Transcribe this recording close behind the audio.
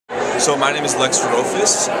So my name is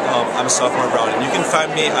Rofes. I'm a sophomore at Brown, and you can find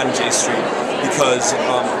me on J Street because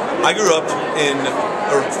I grew up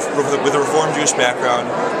with a Reformed Jewish background.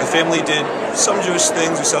 My family did some Jewish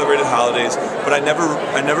things. We celebrated holidays, but I never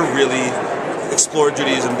really explored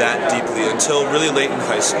Judaism that deeply until really late in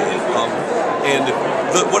high school.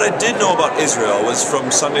 What I did know about Israel was from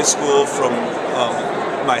Sunday school, from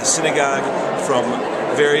my synagogue, from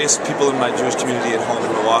various people in my Jewish community at home in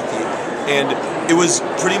Milwaukee, and it was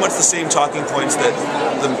pretty much the same talking points that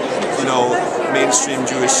the mainstream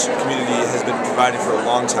Jewish community has been providing for a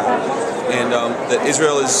long time, and that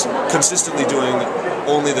Israel is consistently doing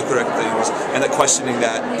only the correct things, and that questioning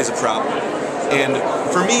that is a problem. And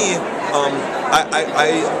for me,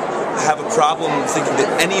 I have a problem thinking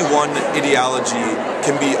that any one ideology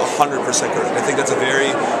can be 100% correct. I think that's a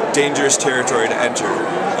very dangerous territory to enter,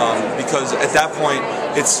 because at that point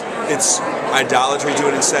it's idolatry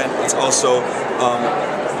to an extent. It's also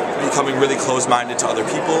becoming really closed-minded to other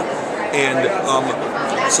people, and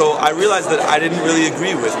so I realized that I didn't really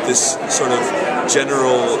agree with this sort of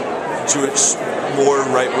general Jewish, more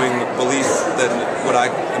right-wing belief than what I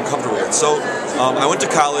am comfortable with. So I went to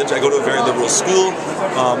college. I go to a very liberal school.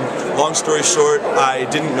 Long story short, I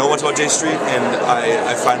didn't know much about J Street, and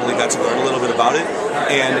I finally got to learn a little bit about it,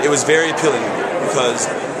 and it was very appealing to me because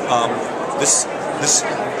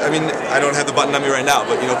I mean, I don't have the button on me right now,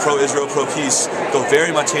 but pro-Israel, pro-peace go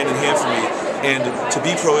very much hand in hand for me, and to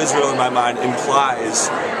be pro-Israel in my mind implies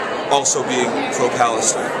also being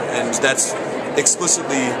pro-Palestine, and that's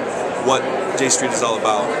explicitly what J Street is all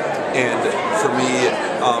about, and for me,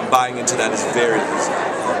 buying into that is very easy.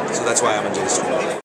 So that's why I'm on J Street.